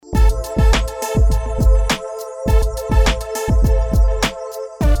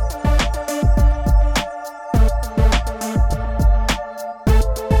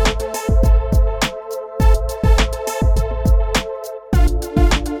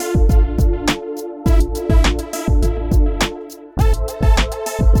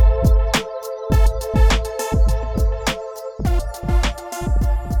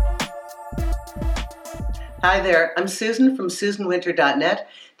Hi there, I'm Susan from SusanWinter.net.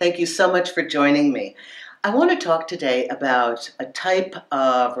 Thank you so much for joining me. I want to talk today about a type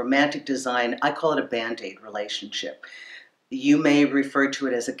of romantic design. I call it a Band-Aid relationship. You may refer to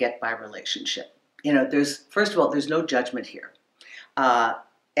it as a get-by relationship. First of all, there's no judgment here.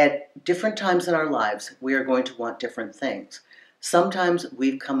 At different times in our lives, we are going to want different things. Sometimes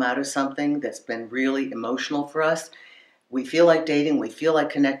we've come out of something that's been really emotional for us. We feel like dating, we feel like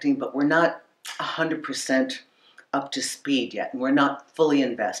connecting, but we're not 100% up to speed yet, and we're not fully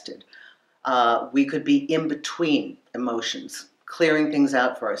invested. We could be in between emotions, clearing things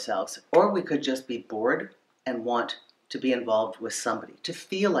out for ourselves, or we could just be bored and want to be involved with somebody, to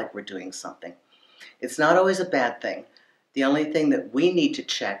feel like we're doing something. It's not always a bad thing. The only thing that we need to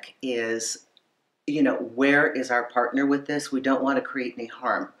check is, where is our partner with this? We don't want to create any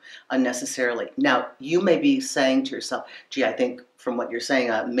harm unnecessarily. Now, you may be saying to yourself, gee, I think from what you're saying,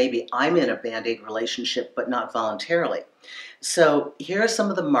 maybe I'm in a Band-Aid relationship, but not voluntarily. So here are some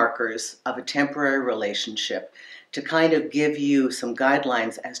of the markers of a temporary relationship to kind of give you some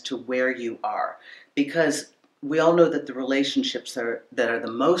guidelines as to where you are. Because we all know that the relationships that are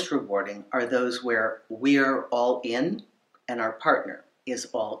the most rewarding are those where we're all in and our partner is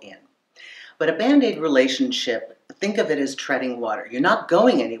all in. But a Band-Aid relationship, think of it as treading water. You're not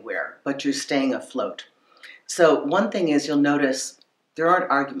going anywhere, but you're staying afloat. So one thing is you'll notice there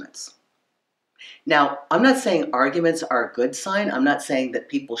aren't arguments. Now, I'm not saying arguments are a good sign. I'm not saying that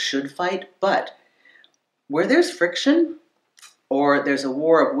people should fight, but where there's friction or there's a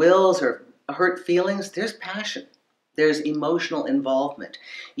war of wills or hurt feelings, there's passion. There's emotional involvement.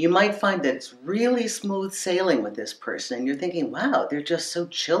 You might find that it's really smooth sailing with this person and you're thinking, wow, they're just so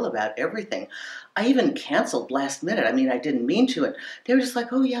chill about everything. I even canceled last minute. I mean, I didn't mean to. And they were just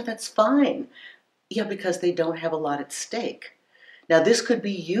like, oh yeah, that's fine. Yeah, because they don't have a lot at stake. Now, this could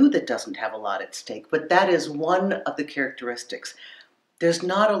be you that doesn't have a lot at stake, but that is one of the characteristics. There's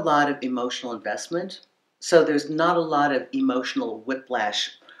not a lot of emotional investment, so there's not a lot of emotional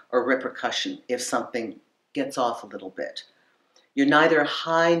whiplash or repercussion if something gets off a little bit. You're neither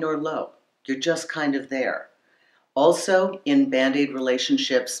high nor low. You're just kind of there. Also, in Band-Aid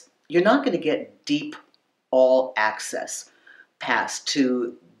relationships, you're not going to get deep all access pass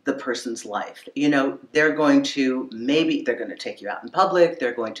to the person's life. They're going to take you out in public.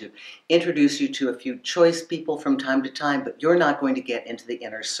 They're going to introduce you to a few choice people from time to time, but you're not going to get into the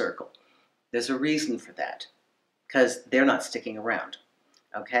inner circle. There's a reason for that, because they're not sticking around.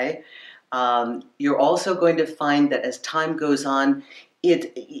 Okay? You're also going to find that as time goes on,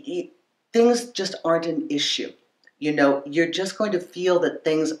 things just aren't an issue. You're just going to feel that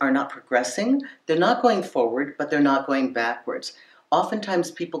things are not progressing. They're not going forward, but they're not going backwards.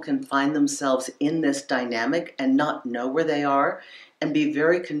 Oftentimes people can find themselves in this dynamic and not know where they are and be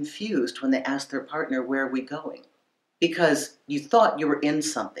very confused when they ask their partner, where are we going? Because you thought you were in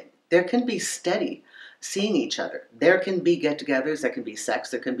something. There can be steady seeing each other. There can be get-togethers, there can be sex,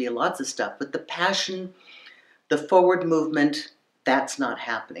 there can be lots of stuff, but the passion, the forward movement, that's not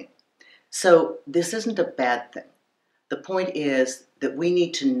happening. So this isn't a bad thing. The point is that we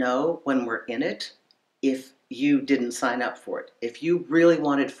need to know when we're in it if you didn't sign up for it. If you really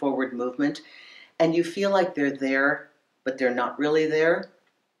wanted forward movement and you feel like they're there, but they're not really there,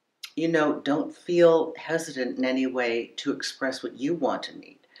 don't feel hesitant in any way to express what you want and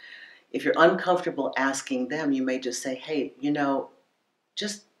need. If you're uncomfortable asking them, you may just say, hey,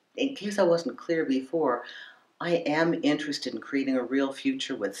 just in case I wasn't clear before, I am interested in creating a real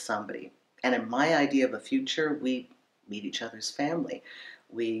future with somebody. And in my idea of a future, we meet each other's family.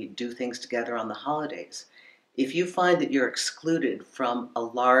 We do things together on the holidays. If you find that you're excluded from a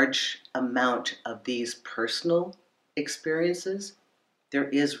large amount of these personal experiences, there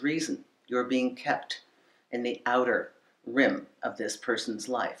is reason you're being kept in the outer rim of this person's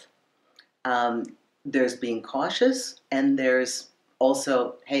life. There's being cautious, and there's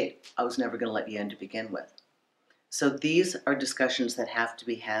also, hey, I was never going to let you in to begin with. So these are discussions that have to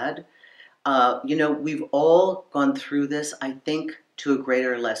be had. We've all gone through this, I think, to a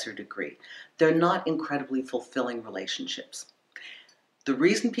greater or lesser degree. They're not incredibly fulfilling relationships. The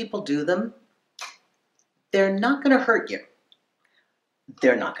reason people do them, they're not going to hurt you.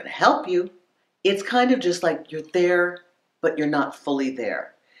 They're not going to help you. It's kind of just like you're there, but you're not fully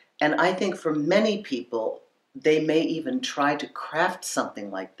there. And I think for many people, they may even try to craft something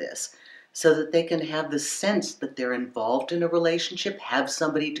like this so that they can have the sense that they're involved in a relationship, have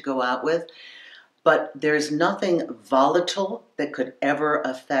somebody to go out with, but there's nothing volatile that could ever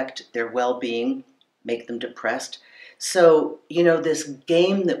affect their well-being, make them depressed. So, this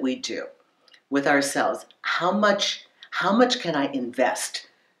game that we do with ourselves, how much can I invest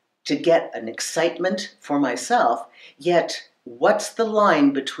to get an excitement for myself, yet what's the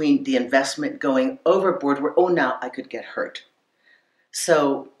line between the investment going overboard where, oh, now I could get hurt?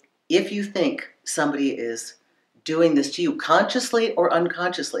 So if you think somebody is doing this to you consciously or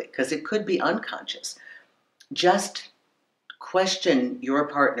unconsciously, because it could be unconscious, just question your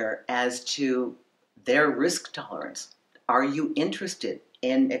partner as to their risk tolerance. Are you interested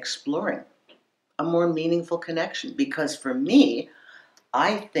in exploring a more meaningful connection? Because for me,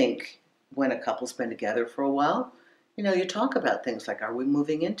 I think when a couple's been together for a while, you talk about things like, are we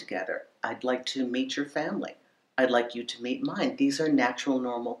moving in together? I'd like to meet your family. I'd like you to meet mine. These are natural,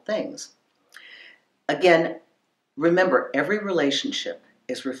 normal things. Again, remember, every relationship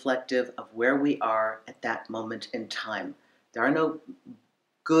is reflective of where we are at that moment in time. There are no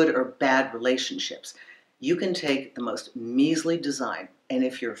good or bad relationships. You can take the most measly design, and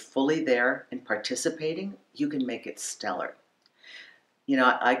if you're fully there and participating, you can make it stellar.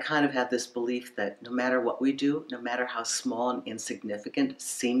 I kind of have this belief that no matter what we do, no matter how small and insignificant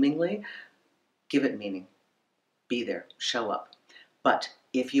seemingly, give it meaning. Be there, show up. But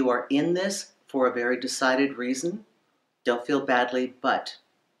if you are in this for a very decided reason, don't feel badly, but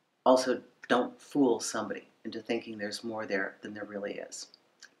also don't fool somebody into thinking there's more there than there really is.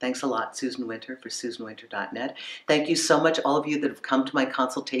 Thanks a lot, Susan Winter for SusanWinter.net. Thank you so much, all of you that have come to my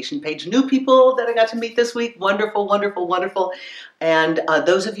consultation page. New people that I got to meet this week. Wonderful, wonderful, wonderful. And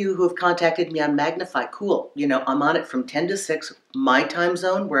those of you who have contacted me on Magnify, cool. I'm on it from 10 to 6, my time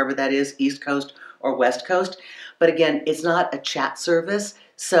zone, wherever that is, East Coast or West Coast. But again, it's not a chat service,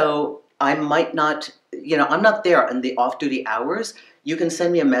 so I might not, I'm not there in the off-duty hours. You can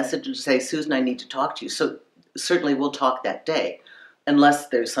send me a message and say, Susan, I need to talk to you. So certainly we'll talk that day, unless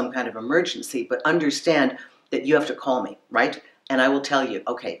there's some kind of emergency. But understand that you have to call me, right? And I will tell you,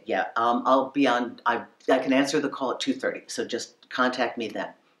 okay, yeah, I'll be on, I can answer the call at 2:30, so just contact me then.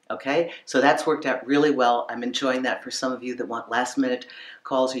 Okay, so that's worked out really well. I'm enjoying that for some of you that want last minute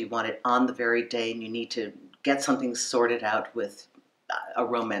calls, or you want it on the very day and you need to get something sorted out with a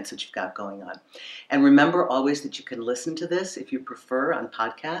romance that you've got going on. And remember always that you can listen to this, if you prefer, on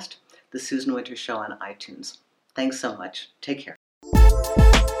podcast, The Susan Winter Show on iTunes. Thanks so much. Take care.